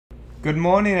Good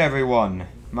morning, everyone.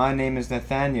 My name is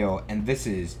Nathaniel, and this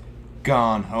is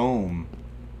Gone Home,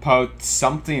 part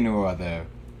something or other.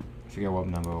 I forget what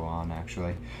number we're on,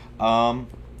 actually. So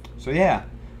yeah,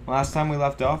 last time we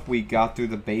left off, we got through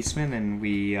the basement and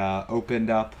we opened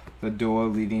up the door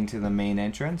leading to the main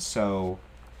entrance. So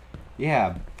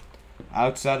yeah,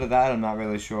 outside of that, I'm not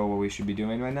really sure what we should be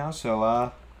doing right now.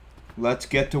 So let's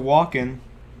get to walking.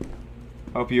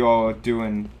 Hope you all are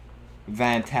doing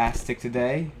fantastic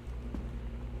today.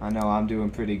 I know I'm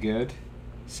doing pretty good.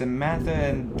 Samantha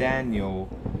and Daniel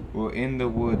were in the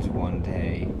woods one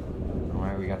day.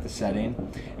 Alright, we got the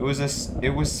setting.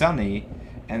 It was sunny,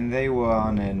 and they were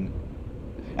on an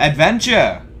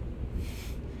adventure.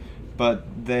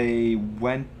 But they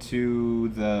went to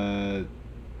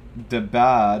the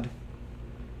bad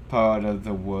part of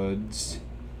the woods,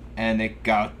 and it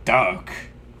got dark.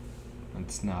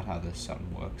 That's not how the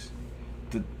sun works.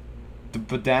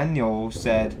 But Daniel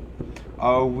said,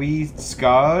 "Are we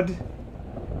scarred?"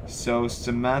 So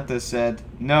Samantha said,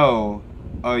 "No.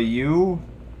 Are you?"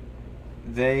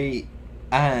 They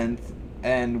and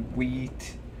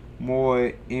went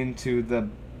more into the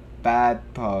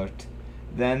bad part.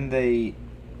 Then they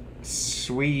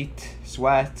sweat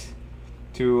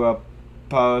to a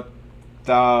part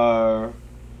that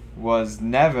was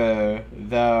never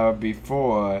there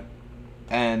before,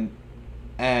 and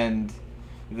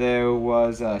there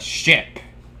was a ship,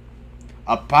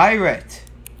 a pirate,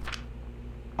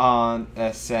 on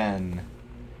a sen.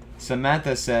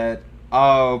 Samantha said,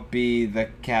 "I'll be the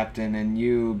captain and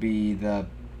you be the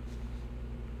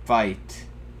first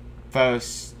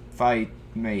fight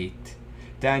mate."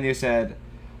 Daniel said,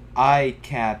 "I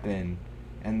captain,"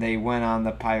 and they went on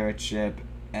the pirate ship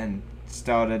and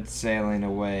started sailing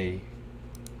away.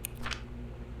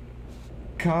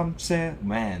 Come sail,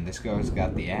 man, this girl's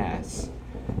got the ass.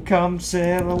 Come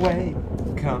sail away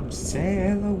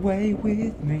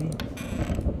with me.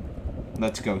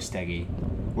 Let's go, Steggy.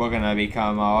 We're gonna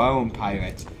become our own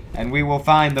pirates, and we will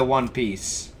find the One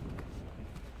Piece.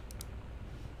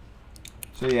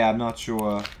 So yeah, I'm not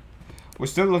sure. We're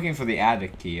still looking for the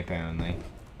attic key, apparently.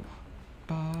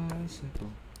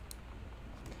 Bicycle.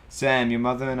 Sam, your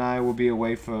mother and I will be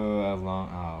away for a long...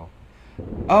 Oh.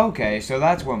 Okay, so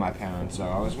that's where my parents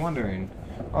are. I was wondering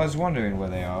where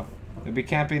they are. They'll be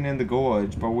camping in the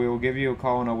gorge, but we will give you a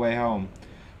call on our way home.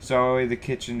 Sorry, the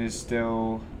kitchen is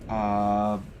still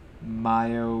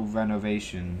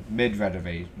mid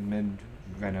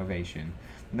renovation.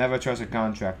 Never trust a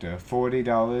contractor.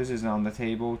 $40 is on the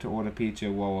table to order pizza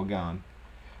while we're gone.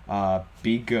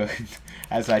 Be good,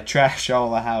 as I trash all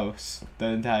the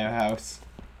entire house.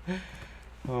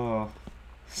 Oh,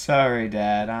 sorry,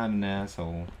 Dad. I'm an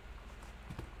asshole.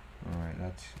 All right,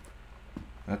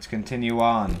 let's continue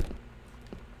on.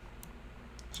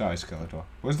 Sorry, Skeletor.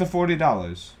 Where's the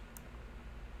 $40? Is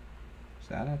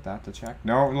that it? That the check?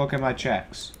 No, look at my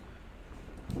checks.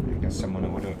 I guess someone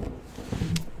ordered.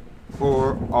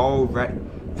 Or already.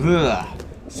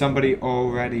 Somebody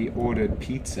already ordered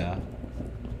pizza.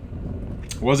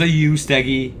 Was it you,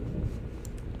 Steggy?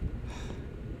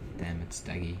 Damn it,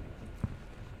 Steggy.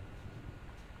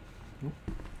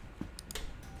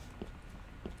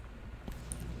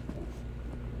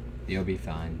 You'll be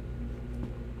fine.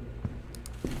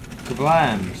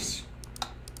 Kablams!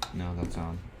 No, that's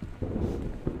on.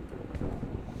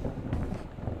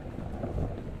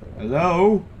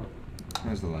 Hello?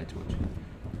 There's the light switch.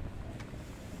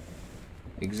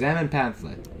 Examine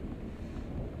pamphlet.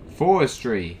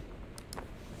 Forestry.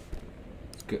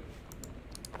 It's good.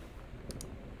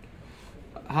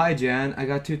 Hi, Jan. I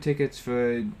got 2 tickets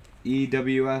for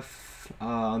EWF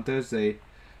on Thursday,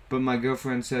 but my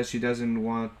girlfriend says she doesn't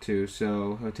want to,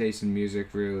 so her taste in music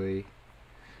really.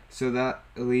 So that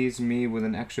leaves me with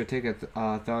an extra ticket.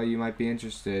 Thought you might be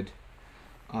interested.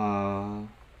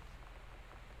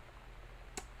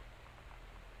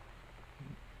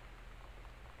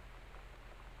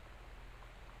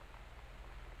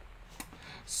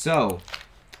 So,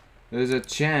 there's a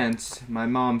chance my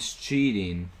mom's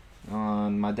cheating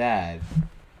on my dad.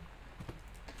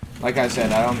 Like I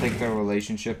said, I don't think their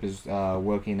relationship is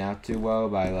working out too well.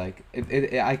 But I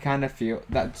kind of feel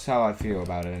that's how I feel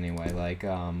about it anyway.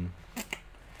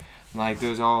 Like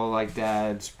there's all like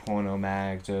dad's porno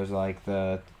mags. There's like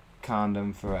the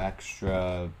condom for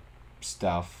extra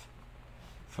stuff,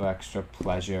 for extra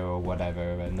pleasure or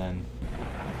whatever, and then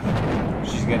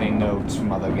she's getting notes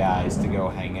from other guys to go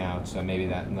hang out. So maybe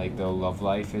that like their love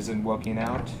life isn't working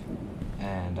out,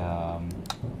 and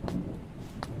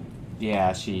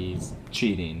yeah, she's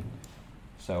cheating.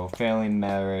 So, failing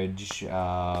marriage,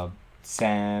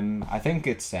 Sam, I think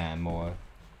it's Sam, or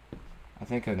I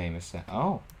think her name is Sam.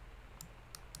 Oh,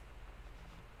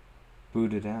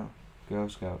 Booted out. Girl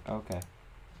Scout. Okay.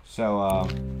 So, oh.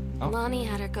 Lonnie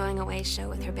had her going away show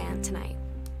with her band tonight.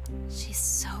 She's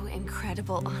so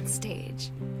incredible on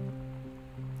stage.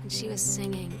 When she was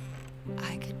singing,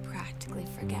 I could practically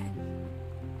forget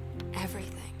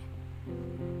everything.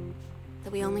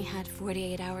 That we only had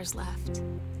 48 hours left.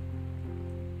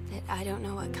 That I don't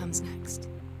know what comes next.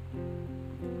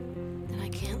 That I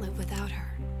can't live without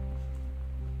her.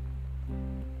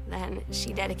 Then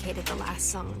she dedicated the last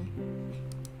song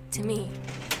to me.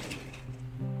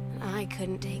 And I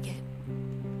couldn't take it.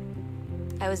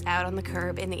 I was out on the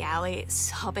curb in the alley,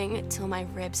 sobbing till my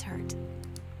ribs hurt.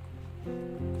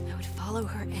 I would follow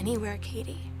her anywhere,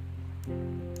 Katie.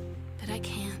 But I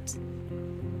can't.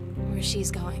 Where she's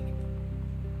going.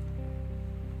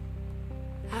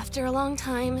 After a long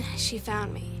time, she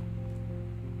found me.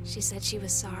 She said she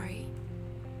was sorry.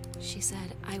 She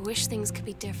said, I wish things could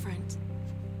be different.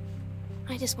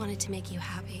 I just wanted to make you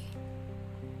happy.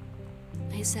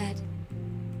 I said,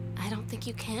 I don't think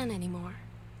you can anymore.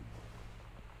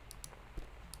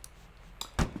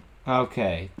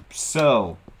 Okay,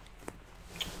 so,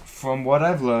 from what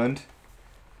I've learned,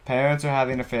 parents are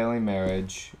having a failing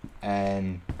marriage,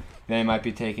 and they might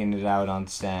be taking it out on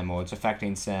Sam, or it's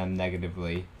affecting Sam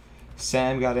negatively.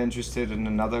 Sam got interested in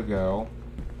another girl.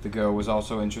 The girl was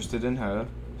also interested in her,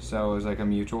 so it was like a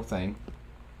mutual thing.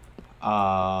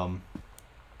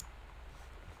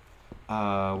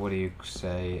 What do you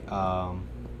say?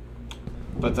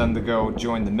 But then the girl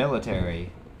joined the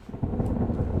military,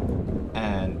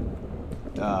 and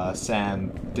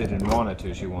Sam didn't want her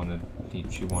to. She wanted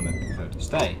her to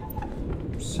stay.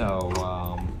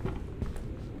 So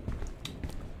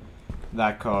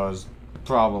that caused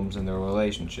problems in their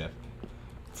relationship,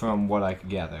 from what I could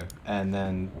gather. And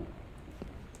then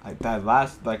that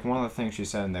last, like, one of the things she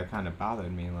said in there kind of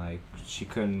bothered me. Like, she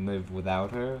couldn't live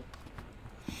without her,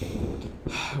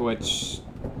 which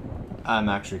I'm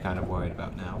actually kind of worried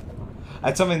about now.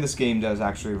 It's something this game does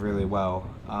actually really well.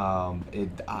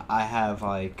 I have,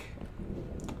 like,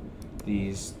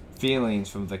 these feelings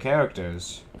from the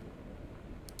characters.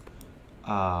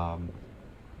 Ask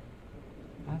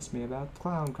me about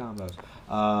clown combos.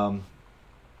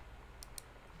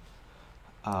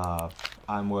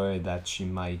 I'm worried that she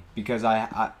might, because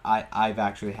I've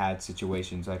actually had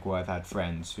situations like where I've had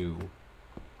friends who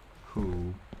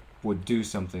would do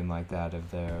something like that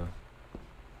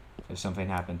if something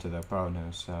happened to their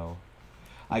partner. So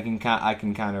I can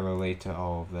kind of relate to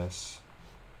all of this.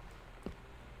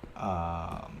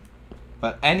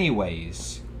 But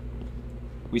anyways,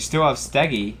 we still have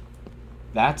Steggy.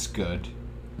 That's good.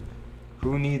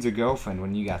 Who needs a girlfriend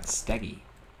when you got Steggy?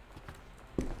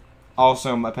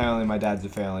 Also, apparently my dad's a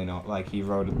failing, like, he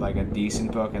wrote like a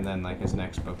decent book, and then like his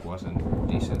next book wasn't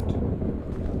decent.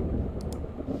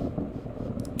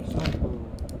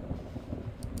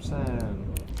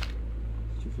 Sam.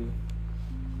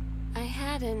 I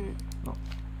had an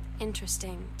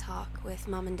interesting talk with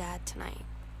Mom and Dad tonight.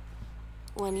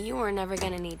 One you were never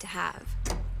gonna need to have.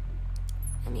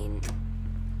 I mean,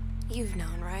 you've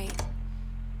known, right?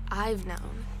 I've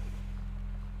known.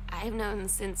 I've known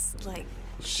since, like,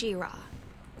 She-Ra.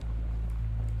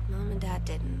 Mom and Dad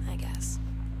didn't, I guess.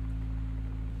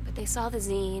 But they saw the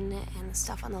zine and the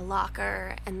stuff on the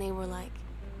locker, and they were like,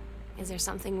 is there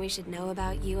something we should know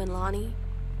about you and Lonnie?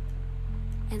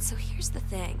 And so here's the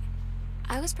thing.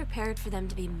 I was prepared for them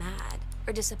to be mad,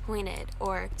 or disappointed,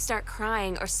 or start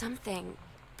crying, or something.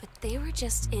 But they were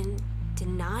just in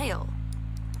denial.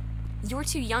 You're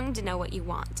too young to know what you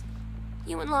want.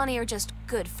 You and Lonnie are just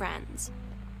good friends.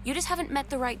 You just haven't met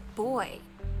the right boy.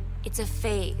 It's a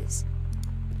phase.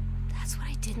 That's what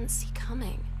I didn't see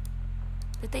coming.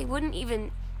 That they wouldn't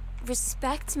even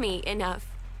respect me enough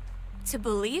to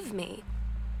believe me.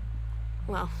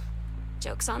 Well,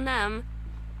 joke's on them,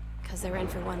 because they're in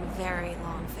for one very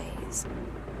long phase.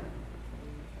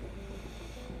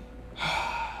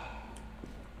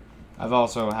 I've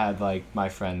also had, like, my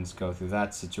friends go through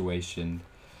that situation.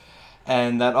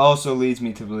 And that also leads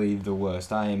me to believe the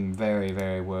worst. I am very,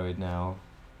 very worried now.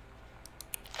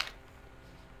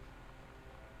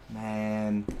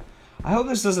 Man. I hope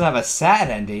this doesn't have a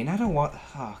sad ending. I don't want...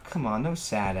 Oh, come on. No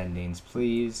sad endings,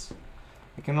 please.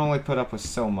 I can only put up with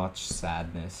so much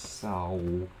sadness.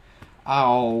 Oh.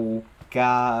 Oh.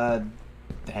 God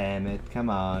damn it. Come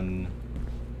on.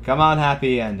 Come on,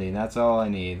 happy ending. That's all I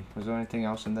need. Was there anything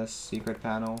else in this secret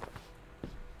panel?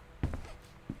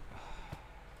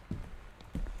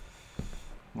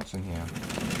 What's in here?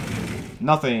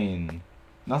 Nothing.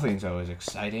 Nothing's always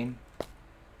exciting.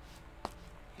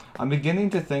 I'm beginning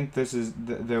to think this is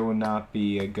there will not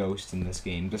be a ghost in this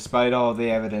game, despite all the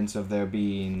evidence of there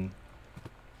being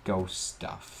ghost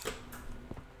stuff.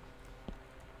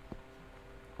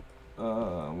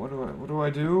 What do I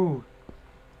do?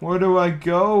 Where do I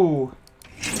go?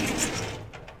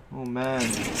 Oh man.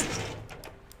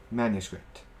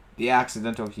 Manuscript. The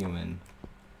Accidental Human.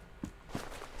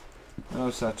 No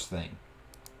such thing.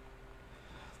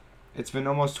 It's been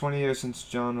almost 20 years since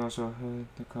John Russell heard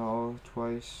the call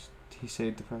twice. He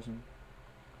saved the president.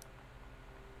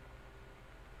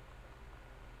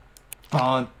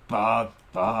 Bum, bum,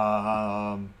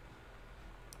 bum.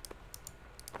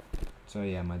 So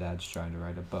yeah, my dad's trying to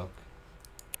write a book.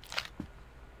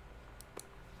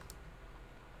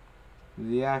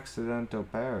 The Accidental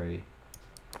Parry.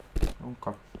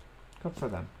 Okay. Good for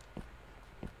them.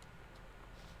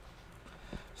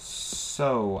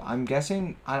 So, I'm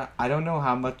guessing, I don't know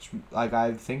how much, like,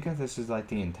 I think of this as, like,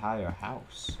 the entire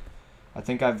house. I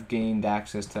think I've gained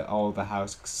access to all the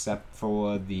house except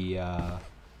for the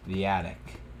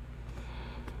attic.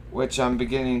 Which I'm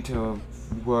beginning to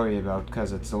worry about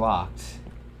because it's locked.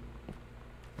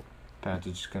 Parents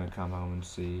are just gonna come home and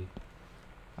see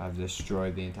I've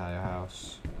destroyed the entire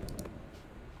house.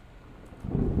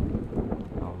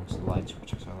 Oh, it's the light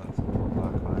switch. I saw that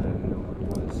black line. I didn't know what it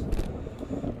was.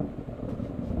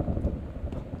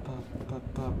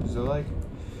 Is there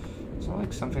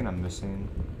like something I'm missing?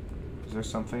 Is there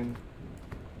something?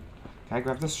 Can I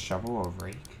grab this shovel or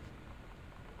rake?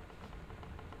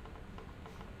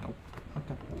 Nope.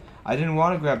 Okay. I didn't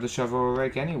want to grab the shovel or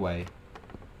rake anyway.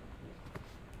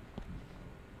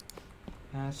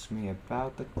 Ask me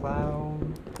about the cloud.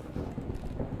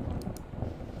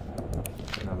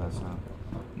 No, that's not.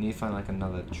 I need to find like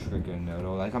another trigger node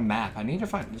or like a map. I need to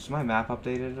find. Is my map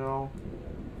updated at all?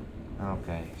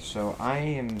 Okay, so I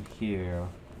am here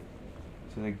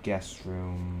to the guest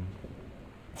room.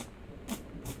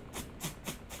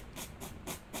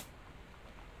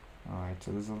 Alright,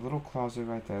 so there's a little closet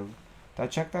right there. Did I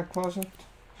check that closet?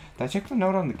 Did I check the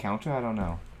note on the counter? I don't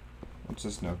know. What's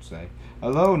this note say?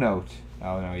 Hello, note.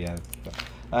 Oh, no, yeah.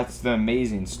 That's the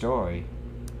amazing story.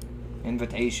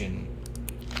 Invitation.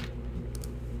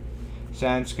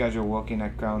 Sand schedule working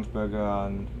at Crownsburger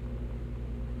on...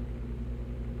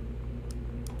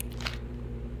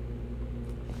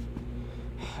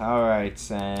 Alright,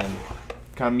 Sam.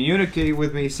 Communicate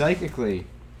with me psychically.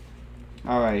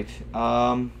 Alright,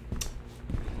 I'm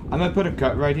gonna put a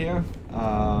cut right here.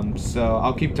 So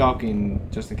I'll keep talking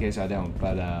just in case I don't,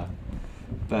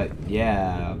 but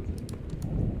yeah.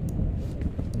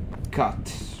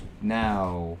 Cut.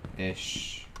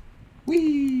 Now-ish.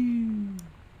 Whee!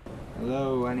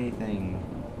 Hello, anything.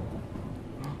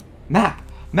 Map!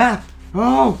 Map!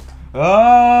 Oh!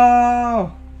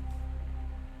 Oh!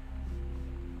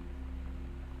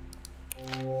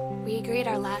 We agreed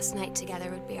our last night together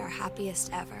would be our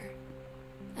happiest ever,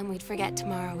 and we'd forget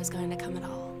tomorrow was going to come at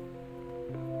all.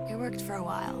 It worked for a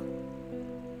while.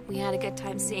 We had a good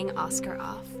time seeing Oscar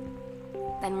off,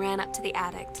 then ran up to the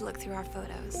attic to look through our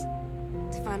photos,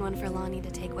 to find one for Lonnie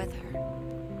to take with her.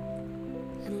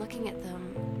 And looking at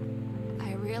them,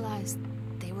 I realized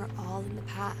they were all in the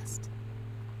past,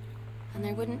 and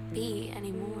there wouldn't be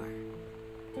any more.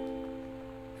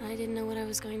 And I didn't know what I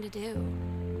was going to do.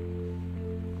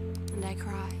 And I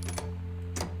cried,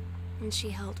 and she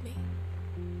held me.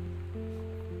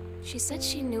 She said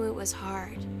she knew it was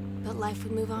hard, but life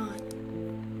would move on.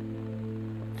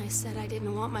 I said I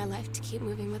didn't want my life to keep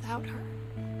moving without her.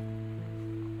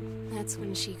 That's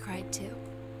when she cried too.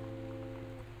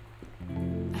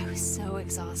 I was so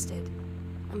exhausted.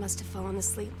 I must have fallen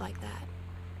asleep like that,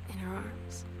 in her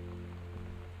arms.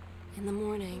 In the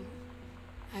morning,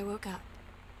 I woke up,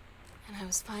 and I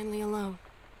was finally alone.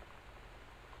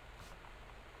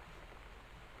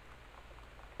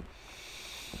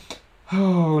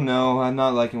 Oh no, I'm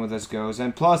not liking where this goes.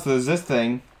 And plus, there's this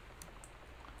thing.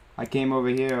 I came over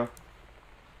here.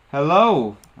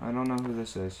 Hello! I don't know who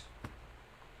this is.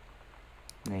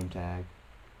 Name tag.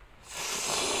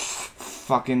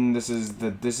 Fucking, this is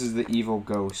the evil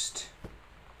ghost.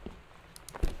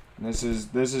 This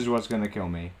is what's gonna kill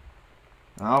me.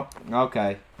 Oh,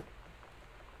 okay.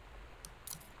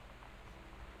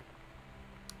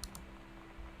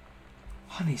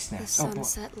 Honey snaps. The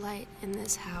sunset light in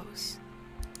this house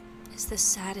is the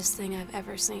saddest thing I've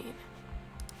ever seen.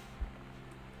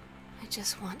 I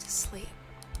just want to sleep.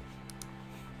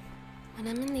 When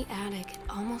I'm in the attic, it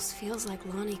almost feels like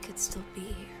Lonnie could still be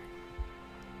here.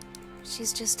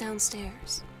 She's just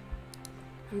downstairs.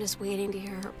 I'm just waiting to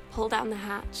hear her pull down the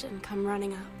hatch and come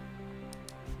running up.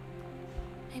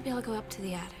 Maybe I'll go up to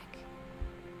the attic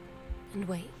and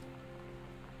wait.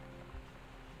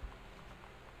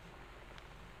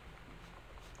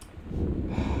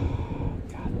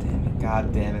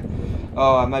 God damn it.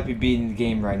 Oh, I might be beating the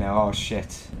game right now. Oh,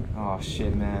 shit. Oh,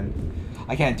 shit, man.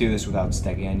 I can't do this without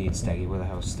Steggy. I need Steggy. Where the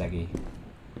hell is Steggy?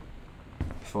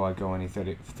 Before I go any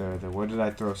further. Where did I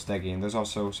throw Steggy? And there's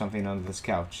also something under this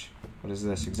couch. What is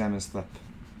this? Examine slip.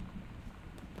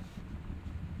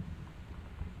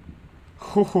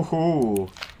 Ho ho ho!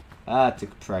 That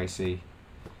took pricey.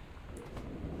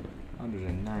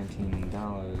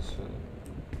 $119 for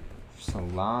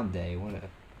salon day. What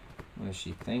is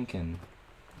she thinking?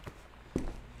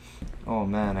 Oh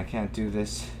man, I can't do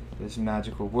this. This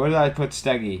magical. Where did I put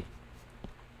Steggy?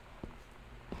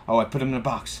 Oh, I put him in a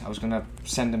box. I was gonna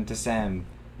send him to Sam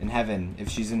in heaven if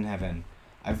she's in heaven.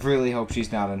 I really hope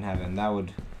she's not in heaven. That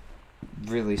would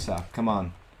really suck. Come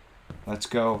on, let's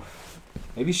go.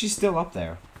 Maybe she's still up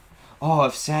there. Oh,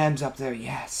 if Sam's up there,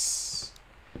 yes,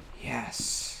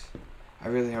 yes. I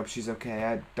really hope she's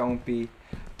okay. Don't be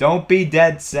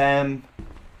dead, Sam.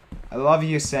 I love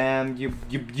you, Sam.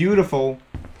 You're beautiful.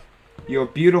 You're a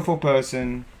beautiful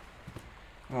person.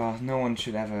 Oh, no one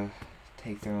should ever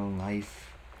take their own life.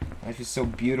 Life is so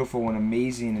beautiful and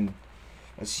amazing, and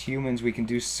as humans, we can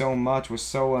do so much. We're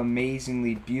so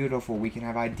amazingly beautiful. We can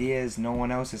have ideas no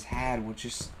one else has had. We're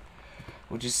just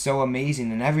so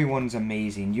amazing, and everyone's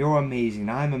amazing. You're amazing.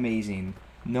 I'm amazing.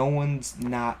 No one's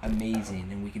not amazing,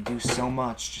 and we can do so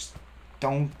much. Just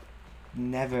don't,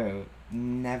 never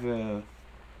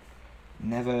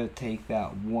take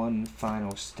that one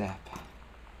final step.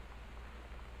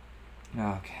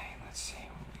 Okay, let's see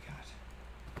what we got.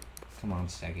 Come on,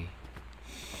 Steggy.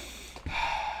 Come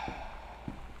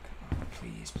on,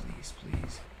 please.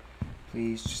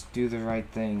 Please, just do the right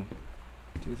thing.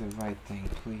 Do the right thing,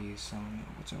 please. Oh no,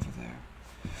 what's over there?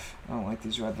 I don't like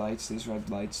these red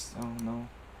lights. Oh no.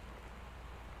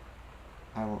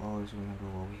 I will always remember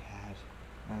what we had.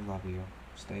 I love you.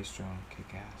 Stay strong,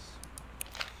 kick ass.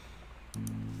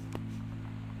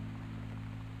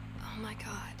 Oh my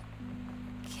god.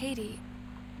 Katie.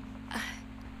 I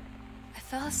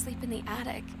fell asleep in the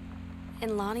attic,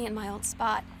 in Lonnie and my old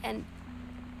spot, and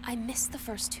I missed the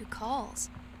first 2 calls.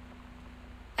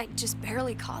 I just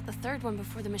barely caught the 3rd one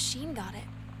before the machine got it.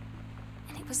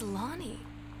 And it was Lonnie,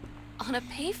 on a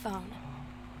payphone.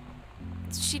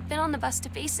 She'd been on the bus to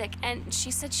Basic, and she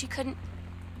said she couldn't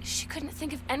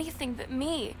think of anything but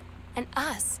me and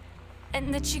us,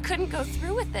 and that she couldn't go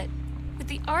through with it, with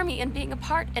the army and being a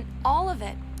part and all of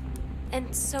it.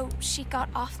 And so she got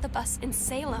off the bus in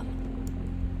Salem.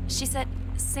 She said,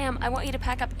 "Sam, I want you to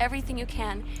pack up everything you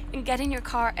can and get in your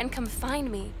car and come find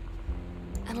me.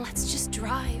 And let's just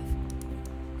drive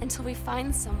until we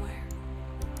find somewhere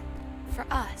for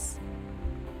us."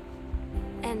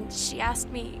 And she asked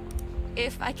me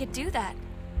if I could do that.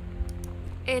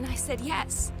 And I said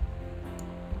yes.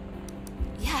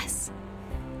 Yes.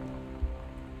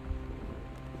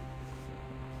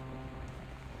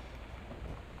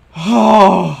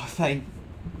 Oh, thank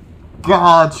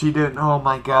God she didn't. Oh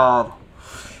my God.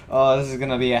 Oh, this is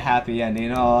gonna be a happy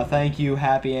ending. Oh, thank you,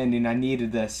 happy ending. I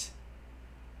needed this.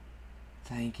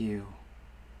 Thank you.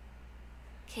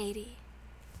 Katie,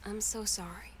 I'm so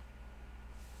sorry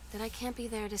that I can't be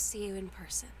there to see you in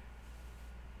person,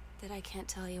 that I can't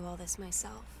tell you all this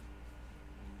myself.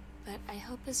 But I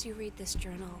hope as you read this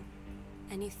journal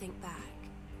and you think back,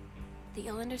 that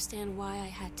you'll understand why I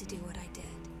had to do what I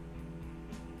did.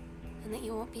 And that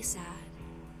you won't be sad,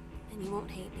 and you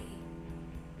won't hate me,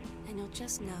 and you'll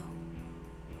just know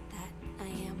that I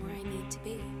am where I need to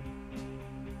be.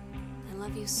 I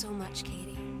love you so much,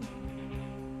 Katie.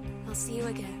 I'll see you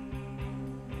again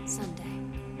someday.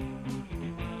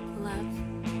 Love,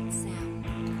 Sam.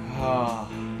 Oh.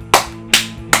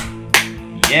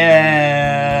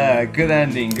 Yeah, good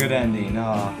ending.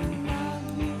 Oh.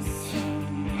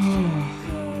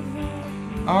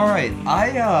 All right,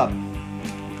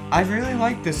 I really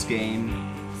like this game.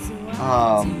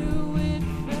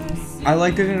 I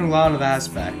liked it in a lot of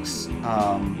aspects.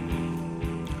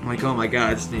 I'm like, oh my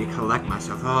God, I just need to collect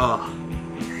myself.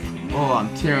 Oh, I'm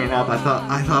tearing up. I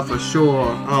thought for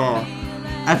sure. Oh,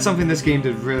 that's something this game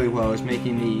did really well, is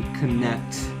making me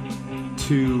connect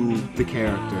to the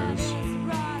characters.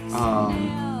 Oh,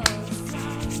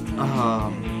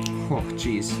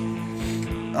 jeez.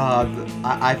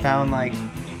 I found like.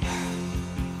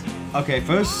 Okay,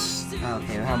 first.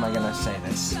 Okay, how am I gonna say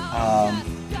this?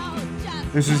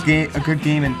 This was a good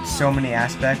game in so many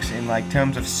aspects. In like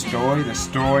terms of story, the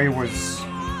story was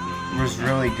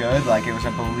really good. Like it was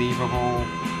a believable.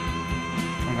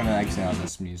 I'm gonna exit out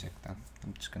this music though.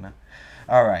 I'm just gonna.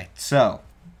 All right, so.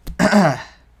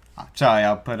 Sorry,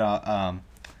 I'll put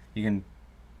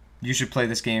You should play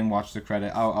this game. Watch the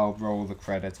credit. I'll roll the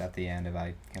credits at the end.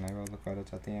 Can I roll the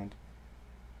credits at the end?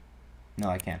 No,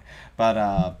 I can't. But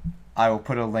I will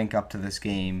put a link up to this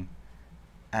game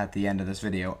at the end of this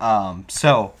video.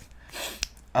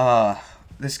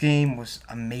 This game was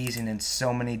amazing in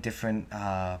so many different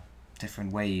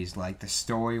ways. Like, the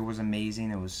story was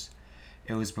amazing. It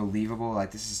was believable.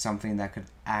 Like, this is something that could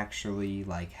actually,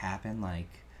 like, happen. Like,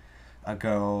 a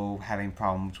girl having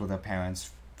problems with her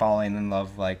parents, falling in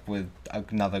love, like, with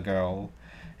another girl,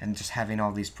 and just having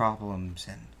all these problems.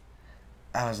 And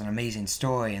that was an amazing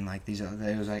story. And, like, it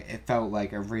was like, it felt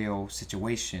like a real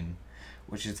situation,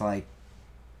 which is like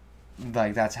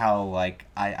that's how, like,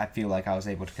 I feel like I was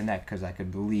able to connect, because I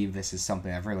could believe this is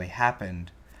something that really happened.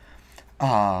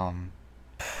 There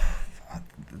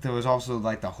was also,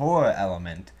 like, the horror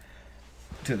element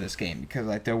to this game, because,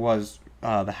 like, there was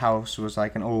the house was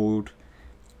like an old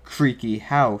creaky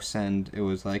house, and it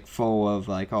was, like, full of,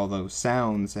 like, all those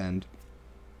sounds, and,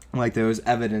 like, there was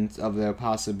evidence of there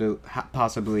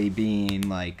possibly being,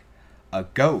 like, a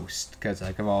ghost, because,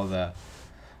 like, of all the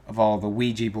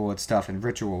Ouija board stuff and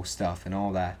ritual stuff and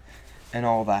all that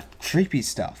creepy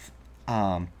stuff.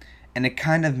 And it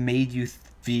kind of made you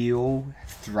feel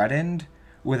threatened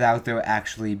without there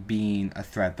actually being a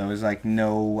threat. There was, like,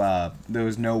 there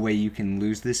was no way you can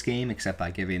lose this game except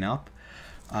by giving up,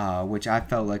 which I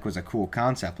felt like was a cool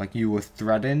concept. Like, you were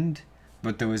threatened,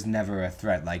 but there was never a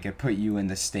threat. Like, it put you in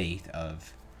the state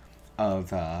of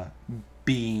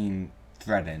being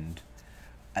threatened.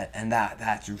 And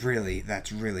that's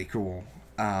really cool.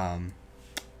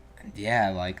 Yeah,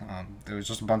 like, there was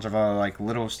just a bunch of other, like,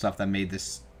 little stuff that made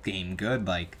this game good.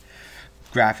 Like,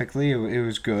 graphically, it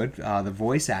was good. The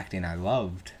voice acting I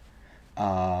loved.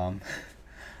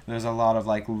 There's a lot of,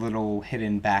 like, little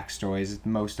hidden backstories,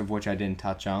 most of which I didn't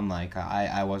touch on. Like,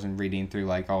 I wasn't reading through,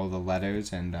 like, all the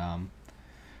letters and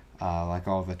like,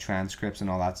 all the transcripts and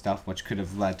all that stuff, which could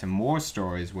have led to more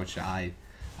stories, which I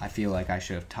feel like I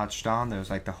should have touched on. There was,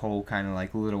 like, the whole kind of,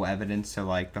 like, little evidence to,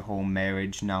 like, the whole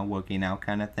marriage not working out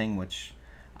kind of thing, which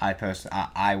I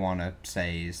want to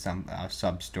say is a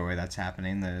sub-story that's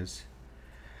happening. There's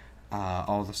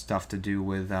all the stuff to do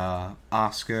with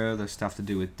Oscar, the stuff to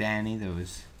do with Danny. There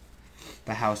was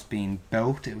the house being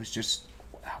built. It was just,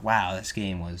 wow, this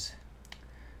game was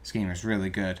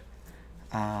really good.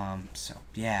 So,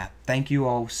 yeah, thank you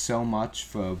all so much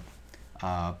for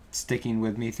sticking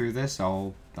with me through this,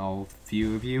 all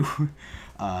few of you.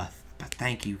 But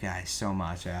thank you guys so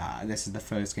much. This is the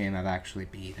first game I've actually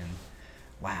beat, and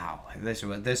wow,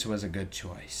 this was a good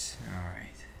choice.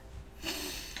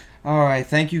 All right,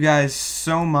 thank you guys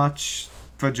so much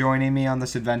for joining me on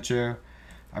this adventure.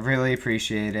 I really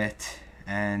appreciate it,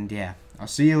 and yeah, I'll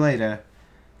see you later.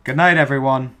 Good night,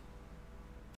 everyone.